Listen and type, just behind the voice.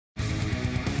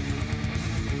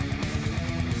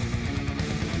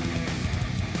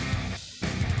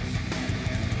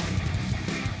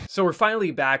So we're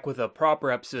finally back with a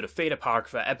proper episode of Fate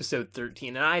Apocrypha, episode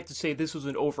 13, and I have to say this was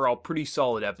an overall pretty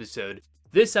solid episode.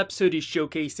 This episode is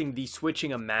showcasing the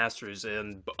switching of masters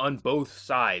on both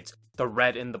sides, the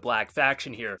red and the black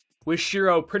faction here, with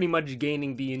Shiro pretty much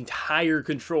gaining the entire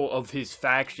control of his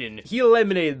faction. He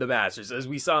eliminated the masters, as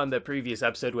we saw in the previous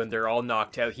episode when they're all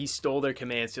knocked out. He stole their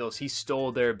command skills, he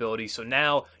stole their abilities, so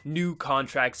now new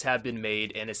contracts have been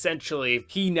made, and essentially,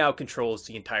 he now controls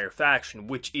the entire faction,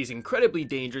 which is incredibly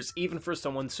dangerous even for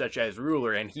someone such as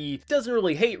Ruler, and he doesn't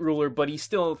really hate Ruler, but he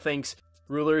still thinks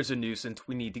Ruler is a nuisance,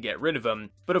 we need to get rid of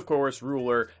him. But of course,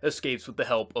 Ruler escapes with the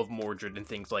help of Mordred and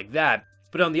things like that.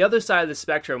 But on the other side of the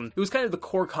spectrum, it was kind of the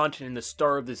core content and the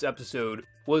star of this episode,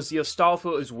 was the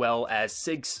Astolfo as well as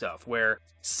Sig stuff, where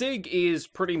Sig is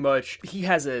pretty much, he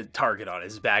has a target on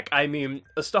his back. I mean,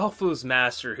 Astolfo's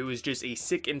master, who is just a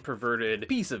sick and perverted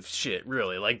piece of shit,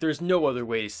 really, like there's no other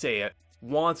way to say it,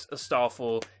 wants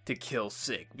Astolfo to kill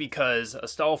Sig, because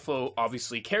Astolfo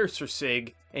obviously cares for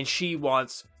Sig, and she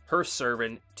wants her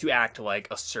servant to act like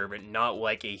a servant, not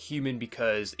like a human,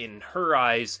 because in her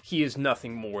eyes, he is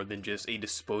nothing more than just a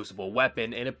disposable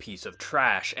weapon and a piece of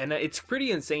trash. And it's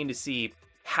pretty insane to see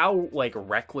how, like,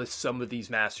 reckless some of these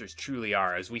masters truly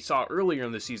are, as we saw earlier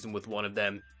in the season with one of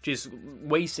them just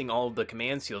wasting all of the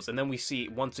command seals, and then we see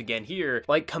once again here,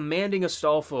 like, commanding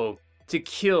Astolfo to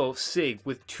kill Sig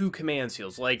with 2 command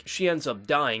seals. Like, she ends up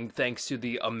dying thanks to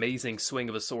the amazing swing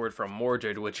of a sword from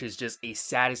Mordred, which is just a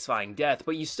satisfying death,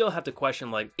 but you still have to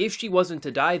question, like, if she wasn't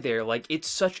to die there, like, it's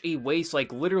such a waste.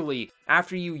 Like, literally,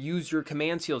 after you use your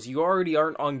command seals, you already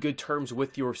aren't on good terms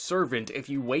with your servant. If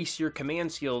you waste your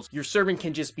command seals, your servant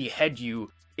can just behead you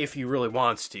if he really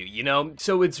wants to, you know?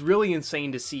 So it's really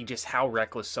insane to see just how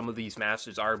reckless some of these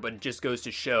masters are, but it just goes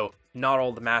to show not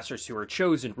all the masters who are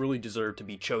chosen really deserve to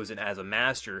be chosen as a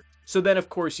master. So then, of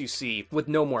course, you see, with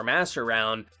no more master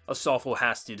around, Astolfo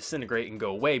has to disintegrate and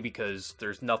go away because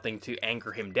there's nothing to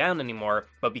anchor him down anymore,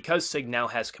 but because Sig now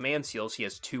has command seals, he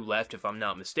has 2 left if I'm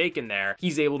not mistaken there,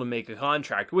 he's able to make a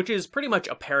contract, which is pretty much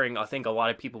a pairing I think a lot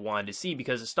of people wanted to see,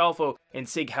 because Astolfo and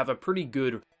Sig have a pretty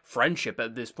good friendship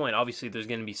at this point. Obviously, there's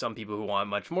going to be some people who want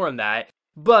much more than that,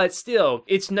 but still,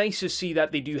 it's nice to see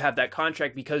that they do have that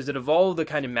contract, because of all the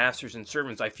kind of masters and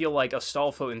servants, I feel like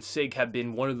Astolfo and Sig have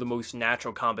been one of the most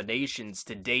natural combinations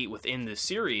to date within this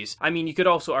series. I mean, you could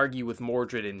also argue with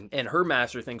Mordred and her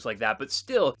master, things like that, but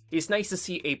still, it's nice to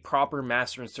see a proper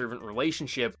master and servant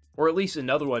relationship, or at least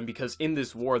another one, because in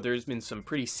this war, there's been some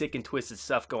pretty sick and twisted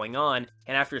stuff going on,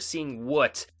 and after seeing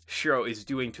what Shiro is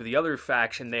doing to the other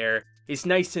faction there, it's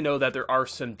nice to know that there are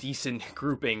some decent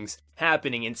groupings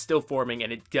happening and still forming,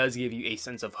 and it does give you a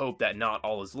sense of hope that not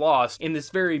all is lost in this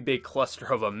very big cluster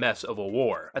of a mess of a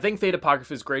war. I think Fate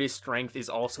Apocrypha's greatest strength is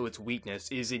also its weakness,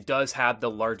 is it does have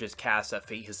the largest cast that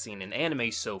Fate has seen in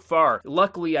anime so far.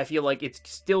 Luckily, I feel like it's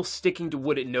still sticking to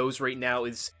what it knows right now.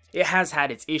 It has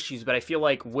had its issues, but I feel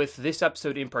like with this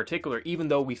episode in particular, even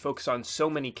though we focus on so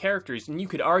many characters, and you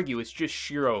could argue it's just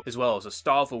Shiro as well as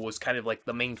Astolfo was kind of like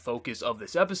the main focus of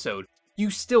this episode, you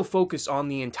still focus on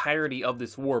the entirety of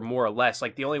this war more or less.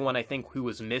 Like, the only one I think who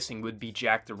was missing would be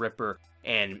Jack the Ripper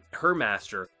and her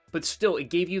master. But still, it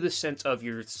gave you the sense of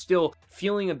you're still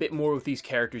feeling a bit more with these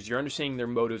characters, you're understanding their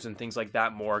motives and things like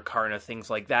that more, Karna, things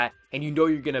like that, and you know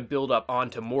you're going to build up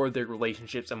onto more of their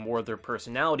relationships and more of their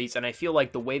personalities, and I feel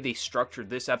like the way they structured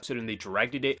this episode and they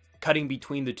directed it, cutting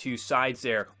between the 2 sides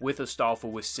there, with Astolfo,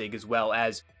 with Sig, as well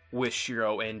as with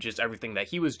Shiro and just everything that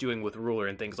he was doing with Ruler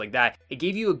and things like that, it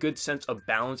gave you a good sense of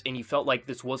balance, and you felt like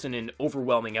this wasn't an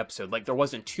overwhelming episode. Like, there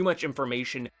wasn't too much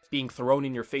information being thrown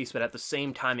in your face, but at the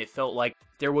same time, it felt like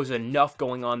there was enough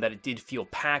going on that it did feel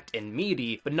packed and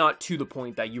meaty, but not to the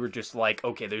point that you were just like,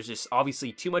 okay, there's just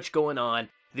obviously too much going on,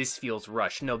 this feels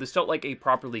rushed. No, this felt like a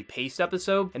properly paced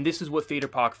episode, and this is what Fate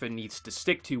Apocrypha needs to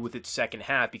stick to with its second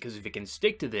half, because if it can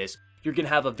stick to this, you're going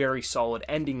to have a very solid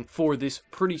ending for this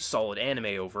pretty solid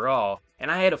anime overall.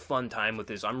 And I had a fun time with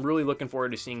this. I'm really looking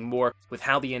forward to seeing more with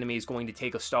how the anime is going to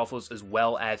take Astolfo's as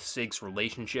well as Sig's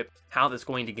relationship, how that's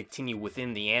going to continue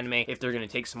within the anime, if they're going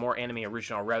to take some more anime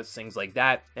original routes, things like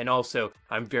that. And also,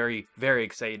 I'm very, very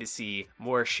excited to see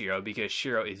more Shiro, because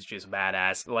Shiro is just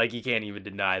badass. Like, you can't even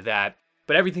deny that.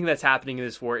 But everything that's happening in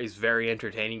this war is very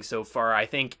entertaining so far. I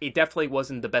think it definitely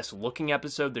wasn't the best looking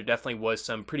episode. There definitely was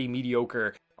some pretty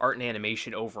mediocre art and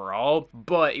animation overall,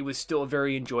 but it was still a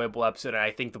very enjoyable episode, and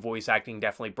I think the voice acting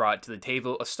definitely brought it to the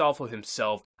table. Astolfo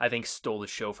himself, I think, stole the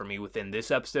show for me within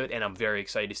this episode, and I'm very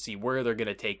excited to see where they're going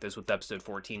to take this with episode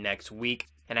 14 next week.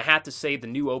 And I have to say, the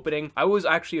new opening, I was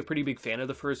actually a pretty big fan of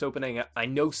the first opening. I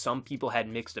know some people had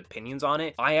mixed opinions on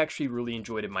it. I actually really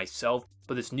enjoyed it myself,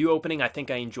 but this new opening, I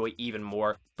think I enjoy even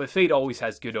more. But Fate always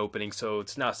has good openings, so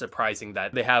it's not surprising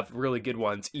that they have really good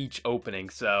ones each opening,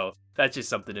 so that's just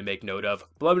something to make note of.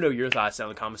 But let me know your thoughts down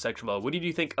in the comment section below. What did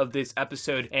you think of this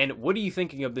episode, and what are you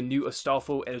thinking of the new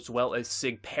Astolfo as well as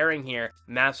Sig pairing here,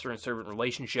 master and servant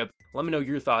relationship? Let me know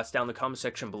your thoughts down in the comment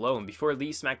section below, and before I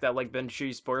leave, smack that like button to show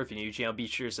your support. If you're new to the channel, be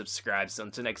sure to subscribe. So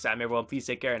until next time, everyone, please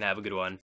take care and have a good one.